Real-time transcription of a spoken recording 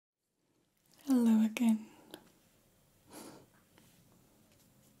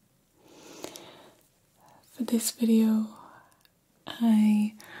this video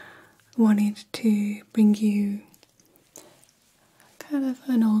I wanted to bring you kind of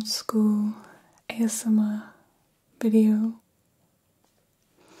an old school ASMR video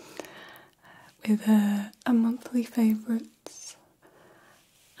with a monthly favourites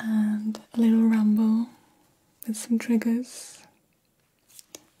and a little ramble with some triggers.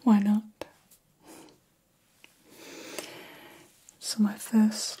 Why not? So my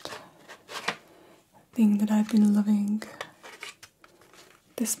first thing that I've been loving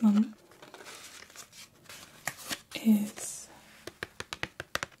this month is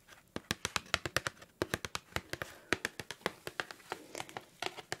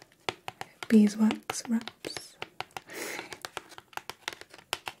beeswax wraps.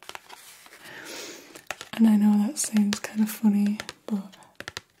 And I know that sounds kind of funny, but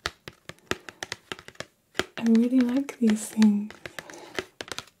I really like these things.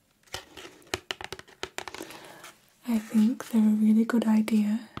 I think they're a really good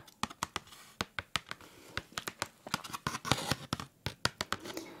idea.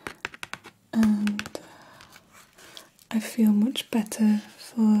 And I feel much better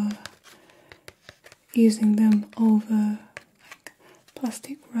for using them over like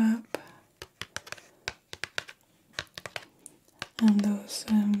plastic wrap and those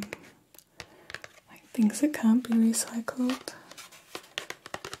like things that can't be recycled.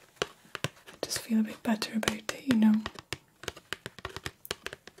 I just feel a bit better about it, you know.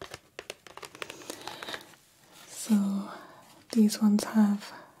 So these ones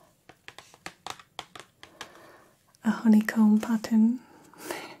have a honeycomb pattern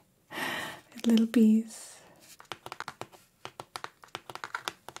with little bees.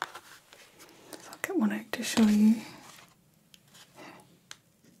 So I'll get one out to show you.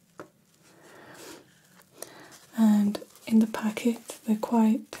 And in the packet they're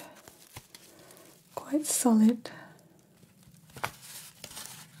quite solid.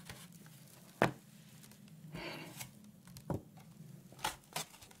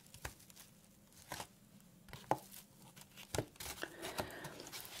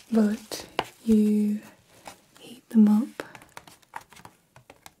 But you heat them up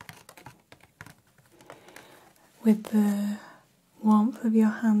with the warmth of your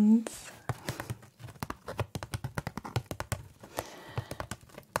hands.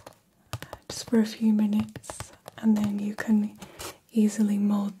 Just for a few minutes, and then you can easily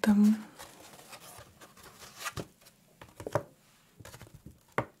mold them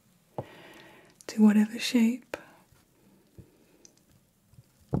to whatever shape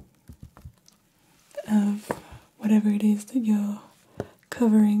of whatever it is that you're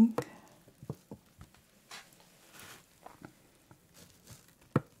covering.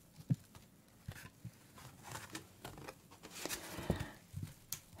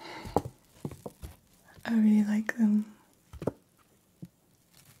 I really like them.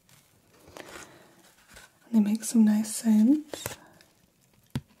 They make some nice sounds.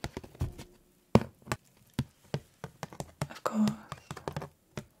 Of course.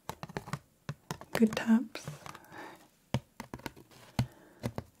 Good taps.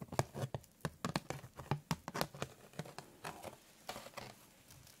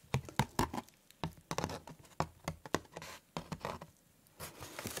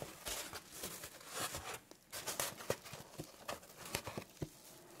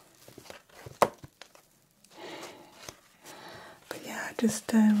 But yeah,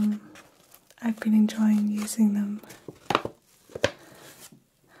 just I've been enjoying using them.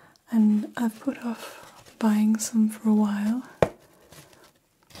 And I've put off buying some for a while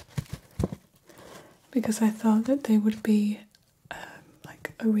because I thought that they would be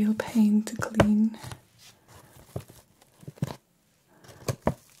like a real pain to clean.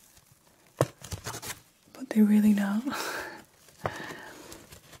 But they're really not.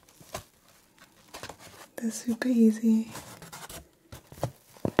 They're super easy.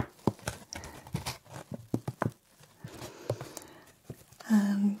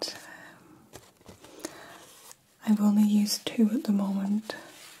 And I've only used two at the moment,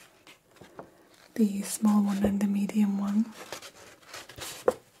 the small one and the medium one,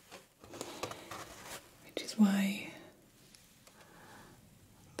 which is why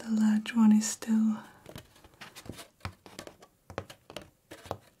the large one is still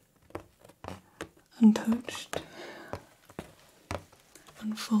untouched,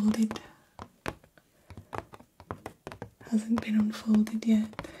 unfolded. Hasn't been unfolded yet.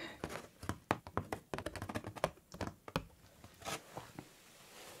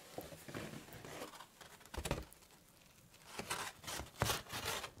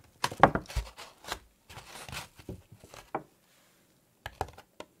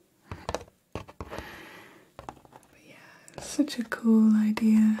 such a cool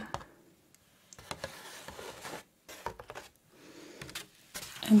idea.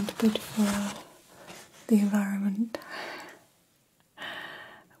 And good for the environment.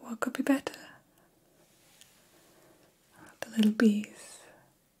 What could be better? The little bees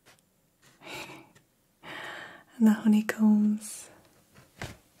and the honeycombs.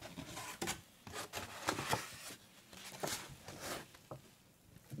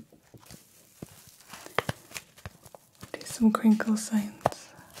 Do some crinkle sounds.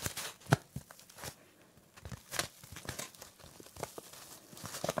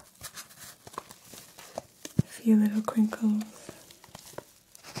 A few little crinkles.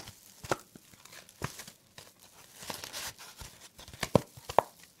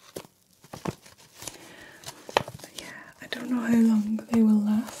 I don't know how long they will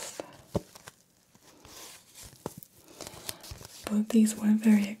last, but these weren't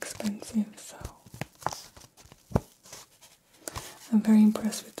very expensive, so I'm very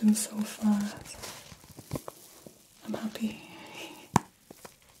impressed with them so far. I'm happy.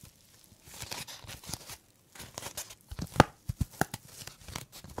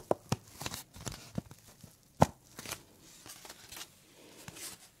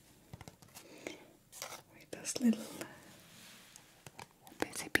 With those little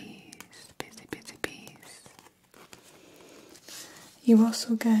busy bees. You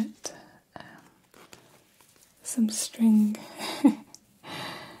also get some string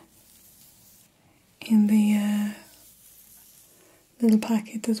in the little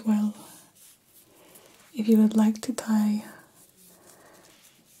packet as well, if you would like to tie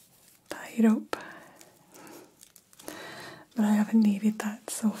it up, but I haven't needed that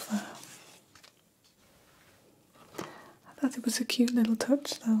so far. I thought it was a cute little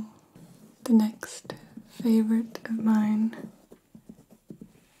touch though. The next favourite of mine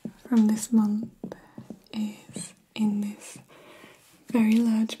from this month is in this very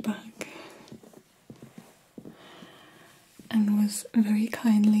large bag and was very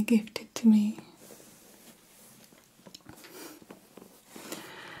kindly gifted to me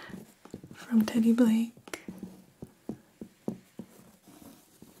from Teddy Blake.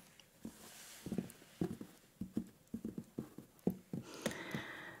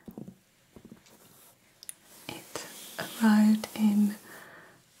 It arrived in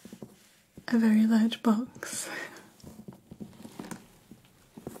a very large box,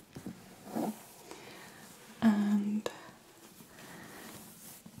 and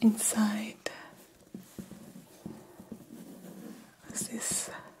inside was this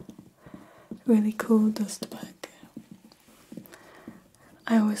really cool dust bag.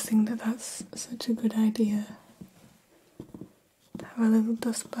 I always think that that's such a good idea, to have a little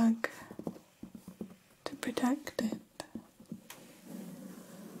dust bag to protect it.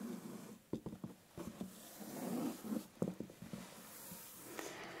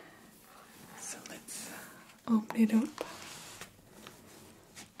 So let's open it up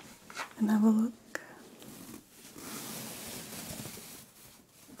and have a look.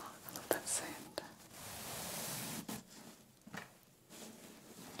 Oh, I love that sound.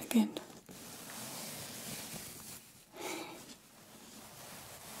 Again.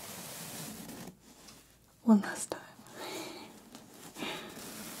 One last time.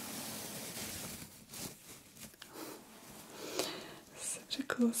 Such a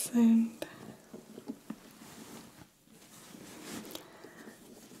cool sound.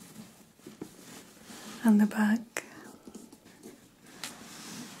 And the back.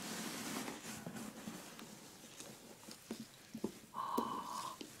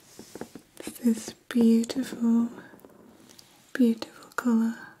 It's this beautiful, beautiful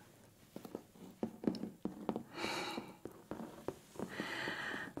colour.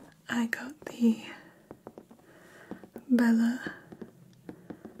 I got the Bella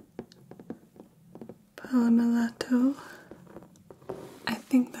Palmelato. I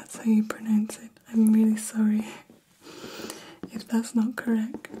think that's how you pronounce it. I'm really sorry if that's not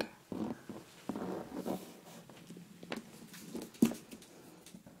correct.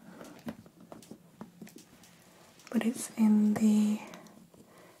 But it's in the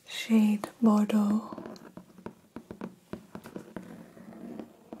shade Bordeaux.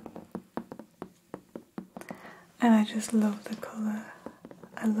 And I just love the colour.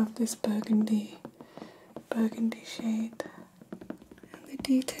 I love this burgundy shade. And the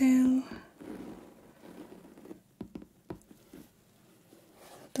detail.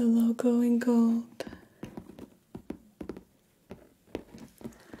 The logo in gold.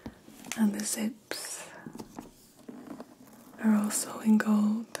 And the zips are also in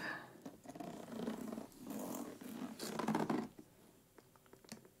gold.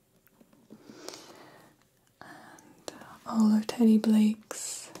 All of Teddy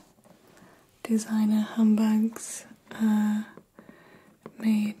Blake's designer handbags are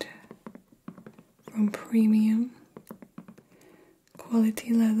made from premium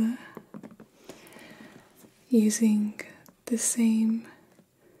quality leather using the same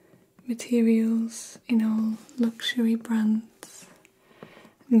materials in all luxury brands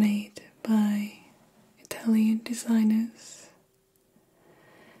made by Italian designers,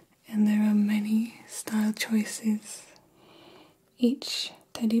 and there are many style choices. Each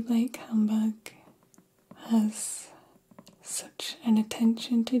Teddy Blake handbag has such an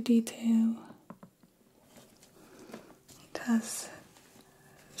attention to detail. It has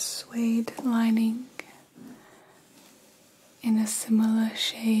suede lining in a similar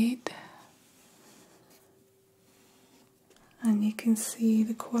shade, and you can see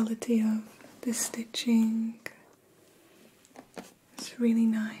the quality of the stitching. It's really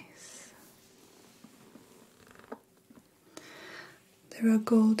nice. There are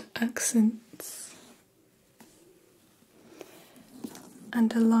gold accents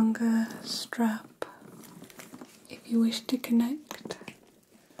and a longer strap if you wish to connect.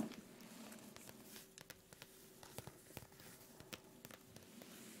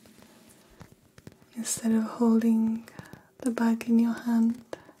 Instead of holding the bag in your hand,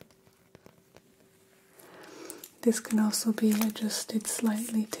 this can also be adjusted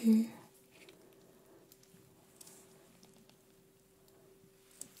slightly too.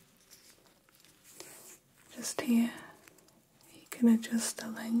 Just here, you can adjust the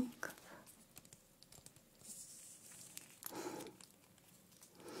length.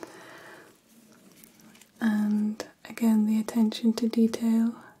 And again, the attention to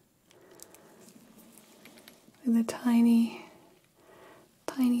detail with a tiny,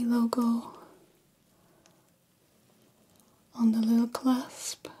 tiny logo on the little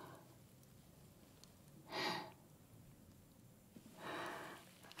clasp.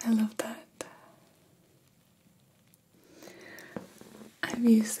 I love that. I've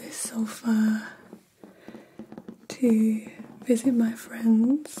used this so far to visit my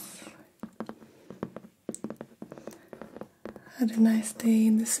friends. Had a nice day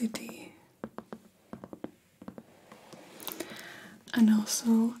in the city, and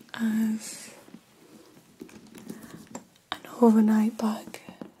also as an overnight bag.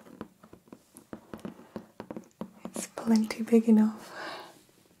 It's plenty big enough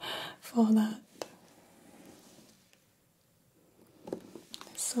for that.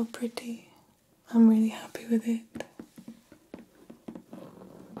 It's so pretty. I'm really happy with it.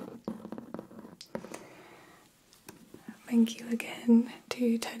 Thank you again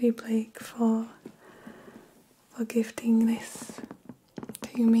to Teddy Blake for gifting this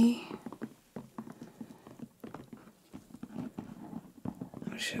to me.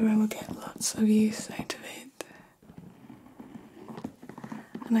 I'm sure I will get lots of use out of it,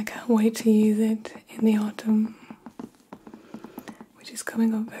 and I can't wait to use it in the autumn, which is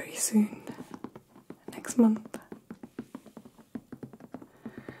coming up very soon, next month.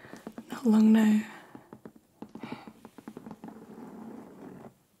 Not long now.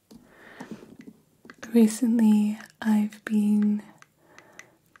 Recently, I've been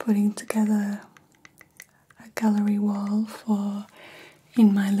putting together a gallery wall for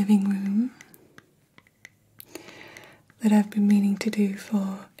in my living room that I've been meaning to do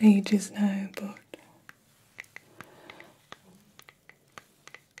for ages now, but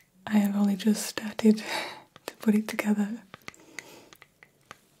I have only just started to put it together.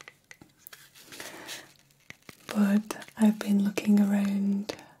 But I've been looking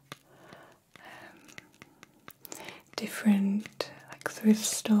around different thrift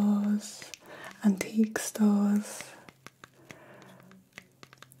stores, antique stores,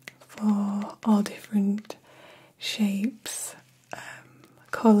 for all different shapes,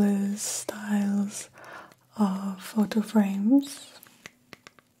 colours, styles of photo frames.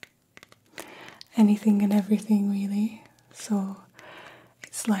 Anything and everything really. So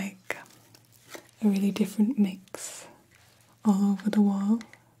it's like a really different mix all over the wall.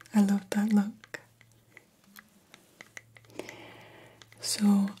 I love that look.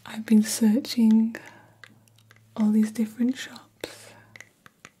 So I've been searching all these different shops,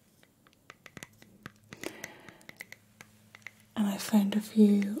 and I found a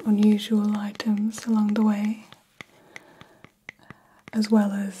few unusual items along the way, as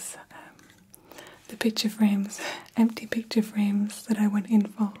well as the picture frames, empty picture frames that I went in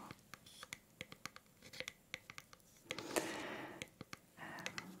for.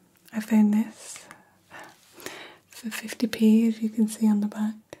 I found this for 50p, as you can see on the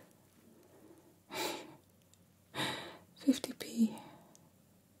back. 50p,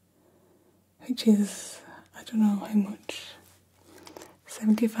 which is, I don't know how much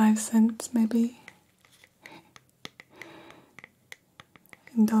 75 cents maybe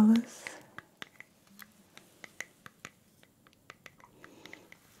in dollars.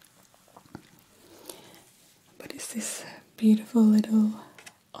 But it's this beautiful little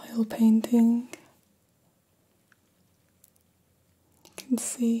oil painting. You can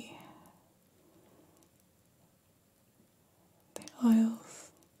see the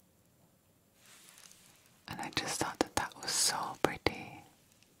oils, and I just thought that that was so pretty.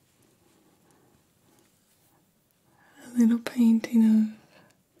 A little painting of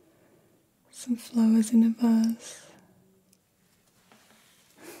some flowers in a vase.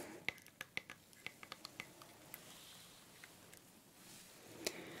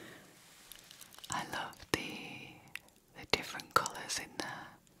 I love the different colours in there.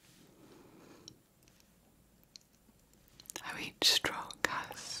 How each stroke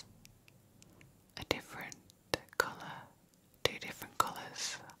has a different colour, 2 different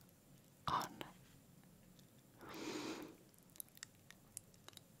colours on.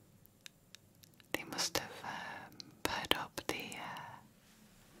 They must have paired up the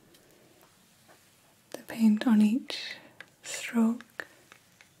paint on each stroke.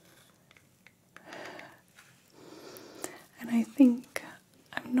 And I think,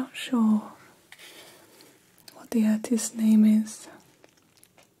 I'm not sure what the artist's name is.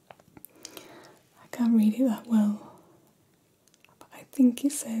 I can't read it that well. But I think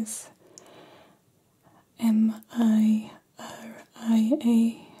it says Miria.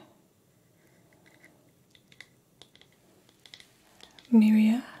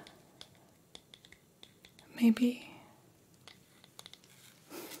 Miria, maybe.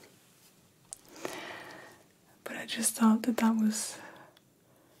 But I just thought that that was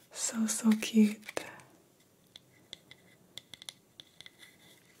so cute.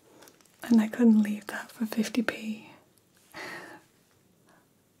 And I couldn't leave that for 50p.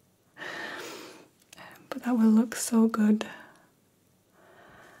 But that will look so good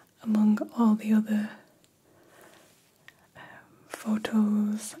among all the other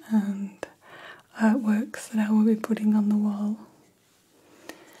photos and artworks that I will be putting on the wall,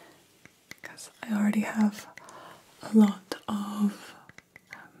 because I already have a lot of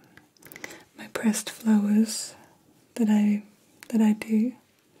my pressed flowers that I do.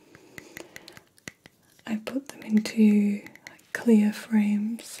 I put them into clear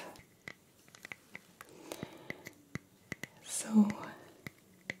frames, so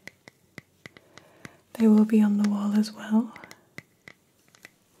they will be on the wall as well.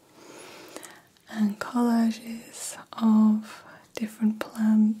 And collages of different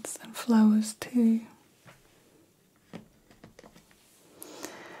plants and flowers too.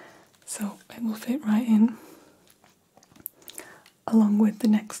 So it will fit right in, along with the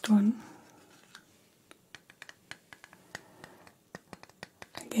next one.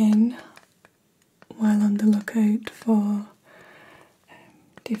 Again, while on the lookout for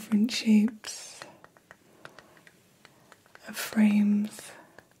different shapes of frames,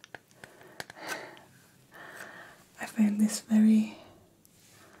 I found this very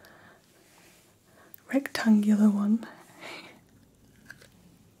rectangular one.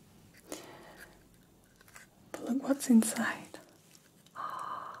 But look what's inside.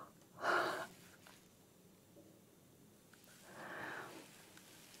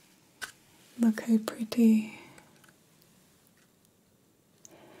 Look how pretty.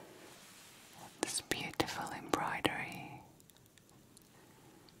 This beautiful embroidery.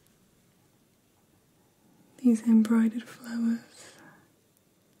 These embroidered flowers.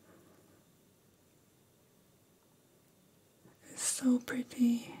 It's so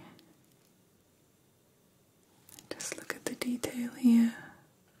pretty. Just look at the detail here.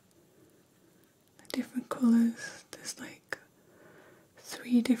 The different colours. There's like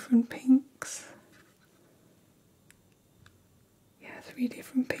 3 different pinks. Yeah, 3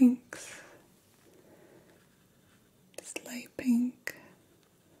 different pinks. This light pink.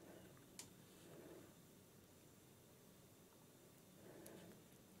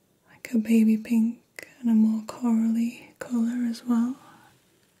 Like a baby pink and a more corally colour as well.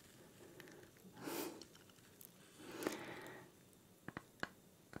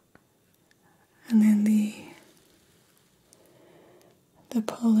 And then the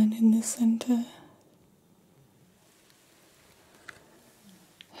pollen in the centre.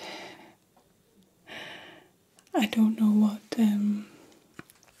 I don't know what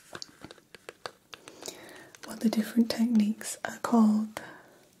the different techniques are called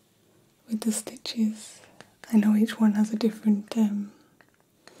with the stitches. I know each one has a different name,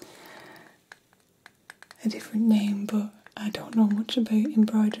 but I don't know much about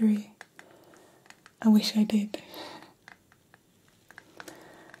embroidery. I wish I did.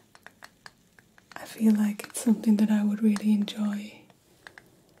 feel like it's something that I would really enjoy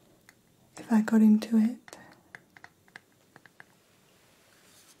if I got into it.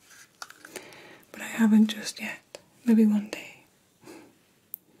 But I haven't just yet. Maybe one day.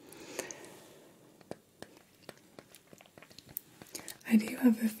 I do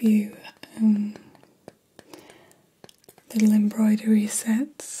have a few little embroidery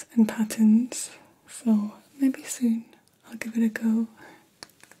sets and patterns, so maybe soon I'll give it a go.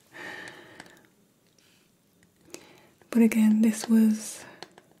 But again, this was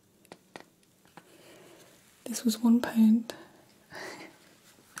 £1.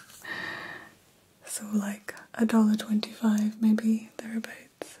 So like $1.25, maybe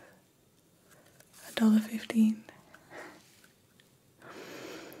thereabouts. $1.15.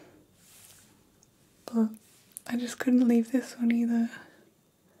 But I just couldn't leave this one either.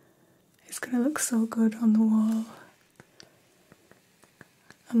 It's gonna look so good on the wall,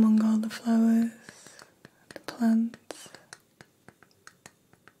 among all the flowers, the plants.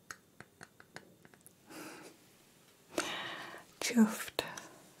 Chuffed,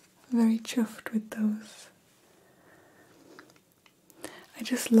 very chuffed with those. I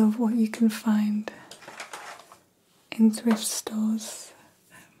just love what you can find in thrift stores.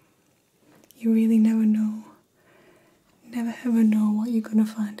 You really never ever know what you're gonna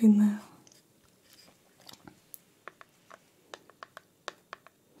find in there.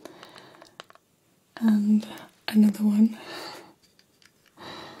 And another one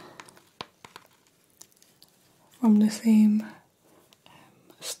from the same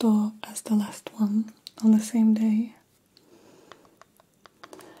store as the last one on the same day.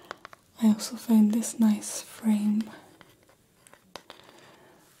 I also found this nice frame,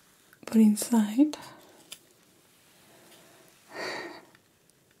 but inside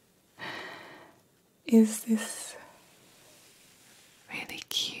is this really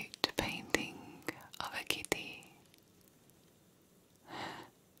cute painting of a kitty.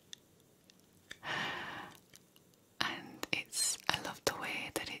 And I love the way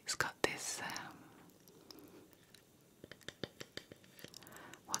that it's got this,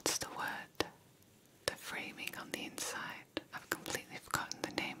 what's the word? The framing on the inside. I've completely forgotten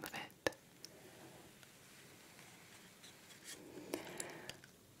the name of it.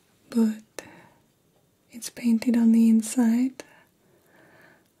 But it's painted on the inside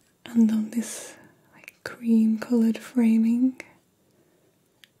and on this like cream coloured framing.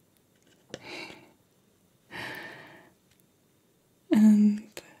 And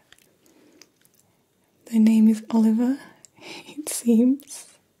the name is Oliver, it seems.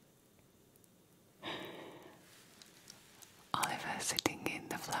 Oliver sitting in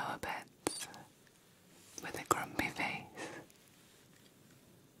the flower beds with a grumpy face.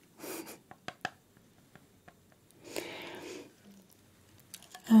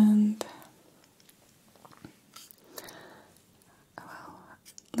 And, well,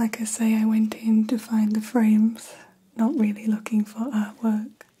 like I say, I went in to find the frames, not really looking for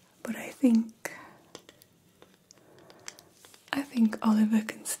artwork, but I think Oliver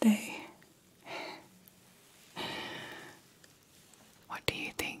can stay. What do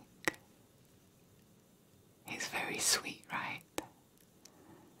you think? He's very sweet, right?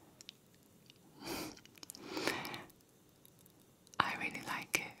 I really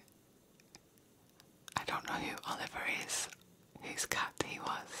like it. I don't know who Oliver is, whose cat he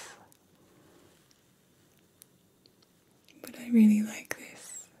was, but I really like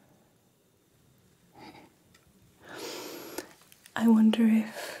this. I wonder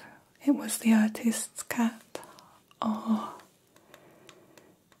if it was the artist's cat, or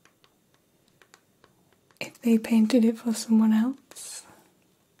if they painted it for someone else.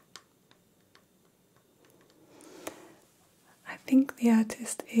 I think the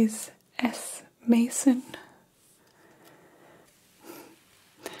artist is S. Mason.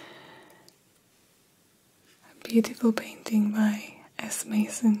 A beautiful painting by S.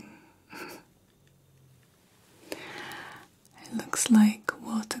 Mason. It looks like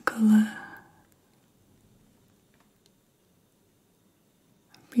watercolour.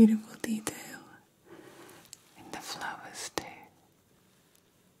 Beautiful detail in the flowers too.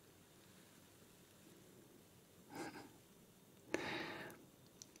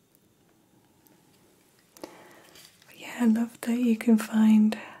 But yeah, I love that you can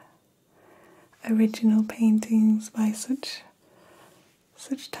find original paintings by such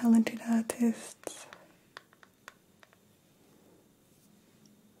talented artists.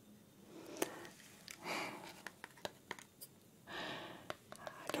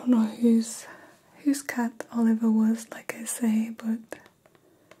 I don't know whose cat Oliver was, like I say, but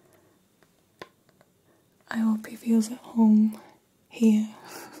I hope he feels at home here.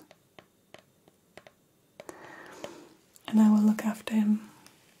 and I will look after him.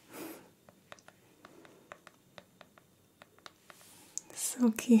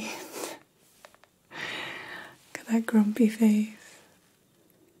 So cute. Look at that grumpy face.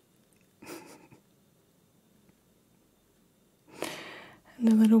 And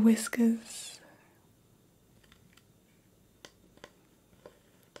the little whiskers.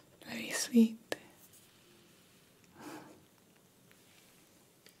 Very sweet.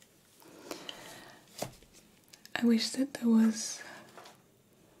 I wish that there was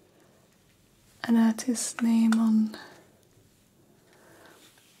an artist's name on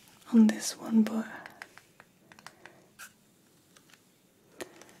this one, but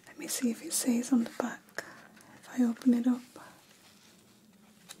let me see if it says on the back if I open it up.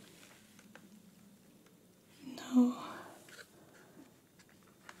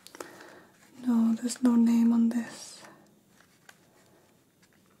 No, there's no name on this.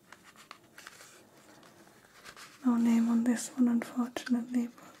 No name on this one, unfortunately,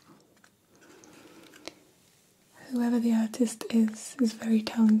 but whoever the artist is very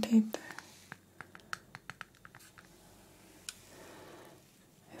talented.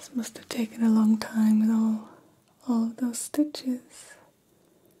 This must have taken a long time with all of those stitches.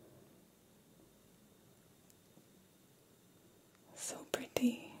 So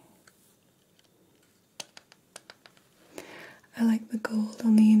pretty. I like the gold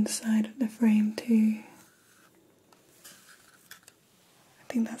on the inside of the frame too.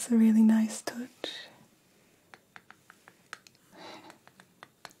 I think that's a really nice touch.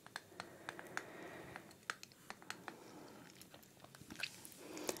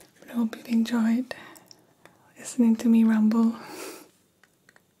 But I hope you've enjoyed listening to me ramble.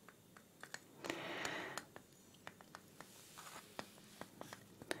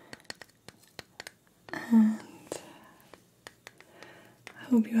 And I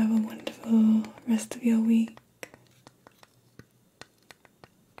hope you have a wonderful rest of your week.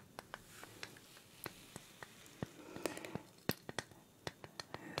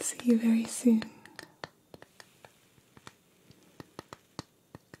 See you very soon.